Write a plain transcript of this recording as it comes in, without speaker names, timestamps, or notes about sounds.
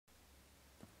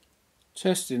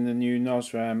Testing the new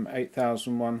Nosram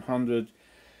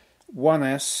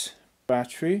 8100mah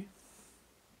battery.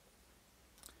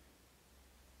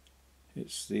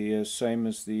 It's the same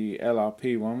as the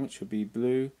LRP one, which will be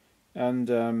blue,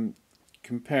 and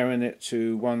comparing it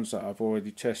to ones that I've already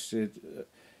tested,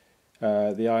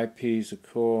 the IPs, the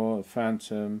Core, the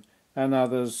Phantom and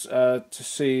others, to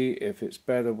see if it's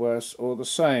better, worse or the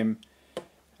same.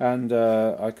 And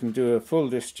I can do a full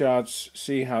discharge,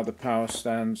 see how the power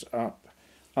stands up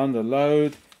under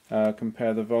load,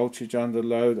 compare the voltage under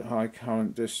load at high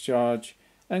current discharge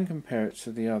and compare it to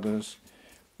the others.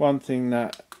 One thing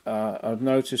that I've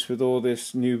noticed with all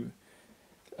this new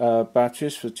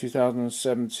batteries for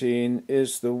 2017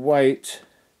 is the weight.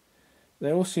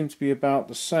 They all seem to be about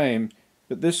the same,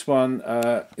 but this one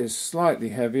is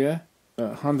slightly heavier,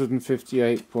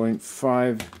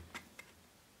 158.5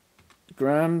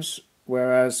 grams,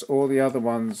 whereas all the other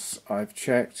ones I've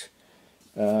checked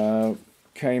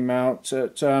came out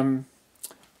at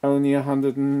only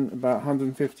about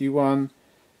 151.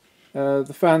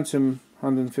 The Phantom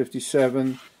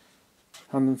 157,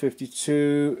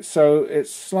 152, so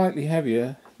it's slightly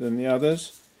heavier than the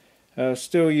others.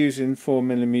 Still using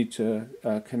 4mm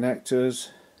connectors,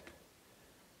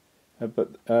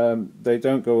 but they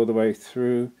don't go all the way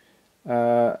through.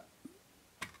 But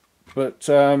it's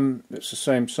the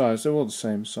same size. They're all the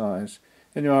same size.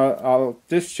 Anyway, I'll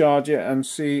discharge it and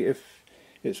see if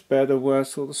it's better,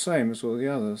 worse or the same as all the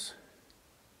others.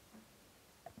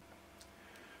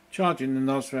 Charging the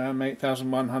Nosram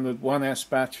 8100mah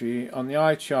battery on the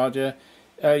iCharger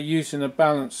using a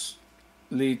balance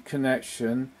lead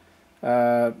connection.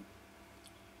 Although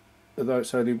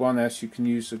it's only 1S, you can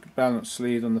use the balance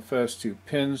lead on the first two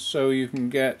pins, so you can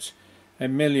get a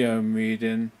milliohm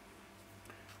reading.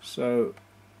 So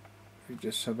if you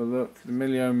just have a look, the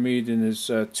milliohm reading is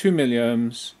 2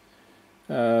 milliohms,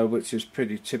 which is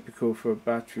pretty typical for a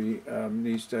battery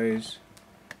these days.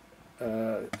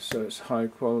 So it's high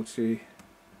quality.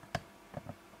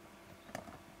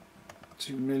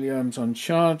 2 milliohms on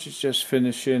charge. It's just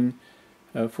finishing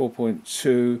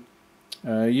 4.2.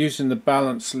 Using the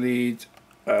balance lead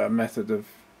method of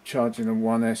charging a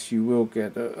 1S, you will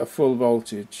get a full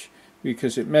voltage,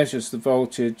 because it measures the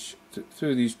voltage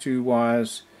through these two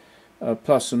wires,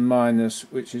 plus and minus,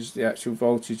 which is the actual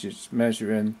voltage it's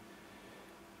measuring,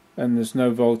 and there's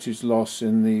no voltage loss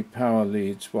in the power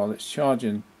leads while it's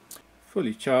charging.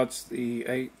 Fully charged the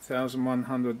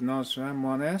 8100 Nosram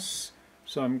 1S,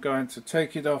 so I'm going to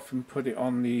take it off and put it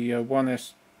on the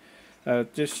 1S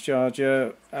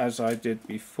discharger as I did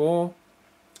before,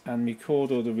 and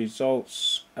record all the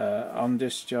results on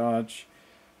discharge.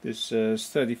 This is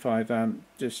 35 amp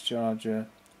discharger.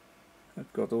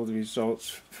 I've got all the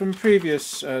results from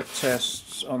previous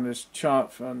tests on this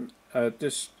chart, from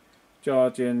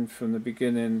discharging from the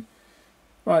beginning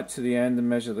right to the end, and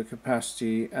measure the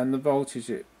capacity and the voltage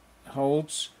it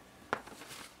holds.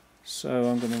 So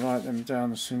I'm going to write them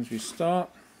down as soon as we start.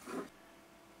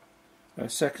 A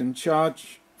second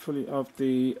charge fully of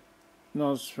the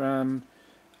Nosram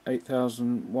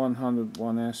 8100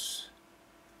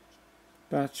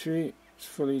 battery. It's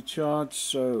fully charged,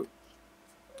 so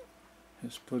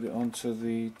let's put it onto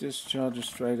the discharger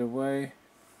straight away.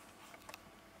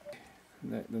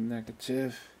 Connect the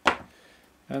negative,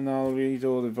 and I'll read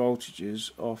all the voltages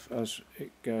off as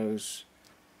it goes.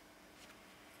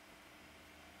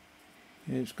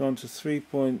 It's gone to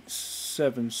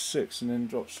 3.76 and then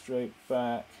dropped straight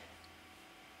back.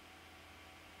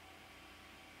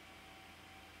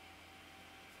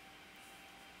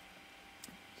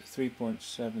 To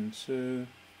 3.72.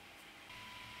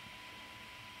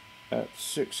 At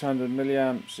 600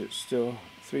 milliamps it's still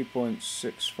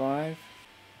 3.65.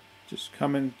 Just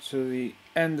coming to the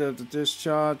end of the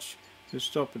discharge to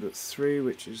stop it at 3,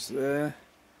 which is there.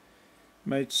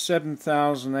 Made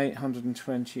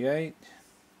 7,828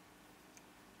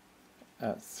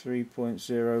 at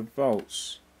 3.0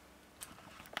 volts.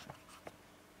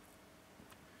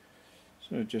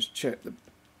 So just check the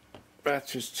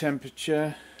battery's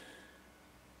temperature,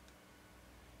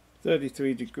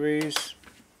 33 degrees,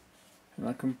 and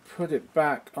I can put it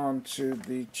back onto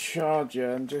the charger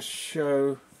and just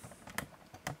show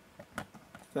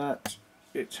that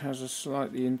it has a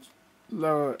slightly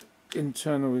lower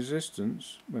internal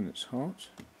resistance when it's hot.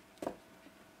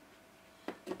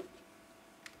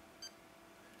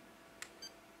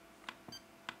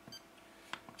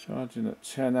 Charging at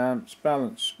 10 amps,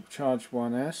 balance charge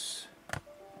 1S,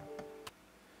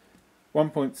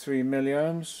 1.3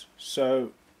 milliohms,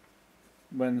 so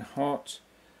when hot,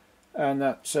 and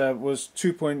that was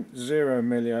 2.0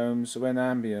 milliohms when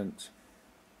ambient.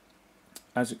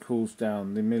 as it cools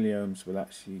down, the milliohms will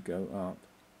actually go up.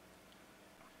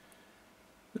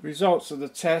 The results of the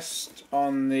test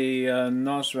on the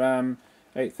Nosram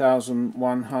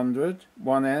 8100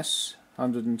 1S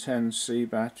 110C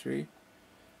battery,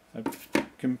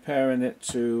 comparing it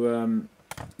to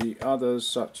the others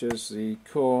such as the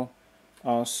Core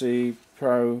RC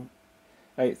Pro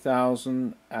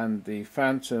 8000 and the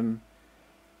Phantom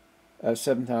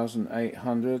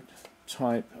 7800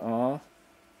 Type R.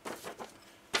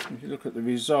 If you look at the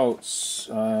results,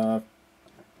 I've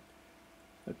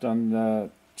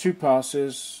done 2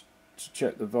 passes to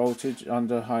check the voltage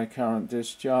under high current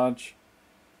discharge,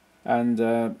 and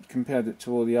compared it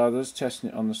to all the others, testing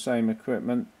it on the same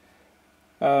equipment.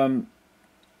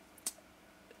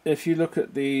 If you look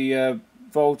at the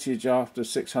voltage after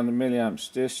 600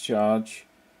 milliamps discharge,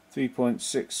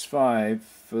 3.65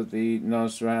 for the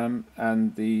Nosram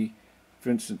and the, for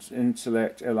instance,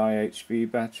 Intellect LIHV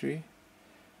battery.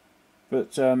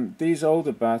 But these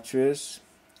older batteries,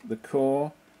 the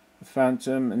Core, the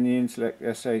Phantom and the Intellect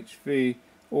SHV,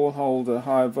 all hold a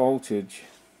higher voltage.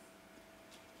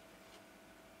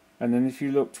 And then if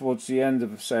you look towards the end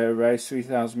of, say, a race,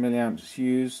 3000 milliamps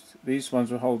used, these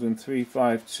ones were holding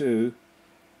 352,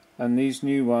 and these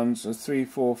new ones are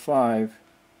 345.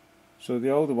 So the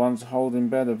older ones are holding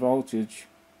better voltage,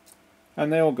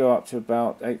 and they all go up to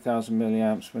about 8000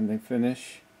 milliamps when they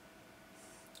finish.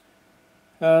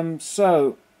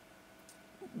 So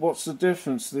what's the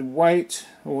difference? The weight,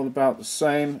 all about the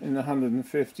same in the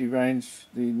 150 range.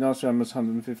 The Nosram was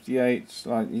 158,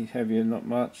 slightly heavier, not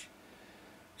much.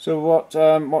 So what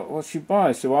should you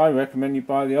buy? So I recommend you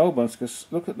buy the old ones, because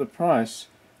look at the price.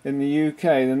 In the UK,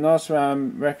 the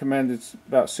Nosram recommended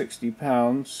about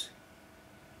 £60,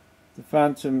 the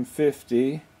Phantom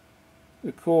 50,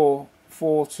 the Core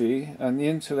 40, and the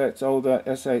Intellect older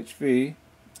SHV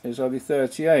is only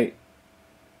 38.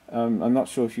 I'm not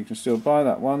sure if you can still buy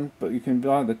that one, but you can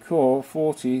buy the Core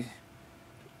 40.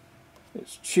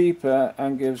 It's cheaper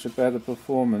and gives a better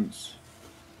performance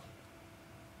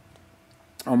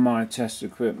on my test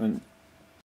equipment.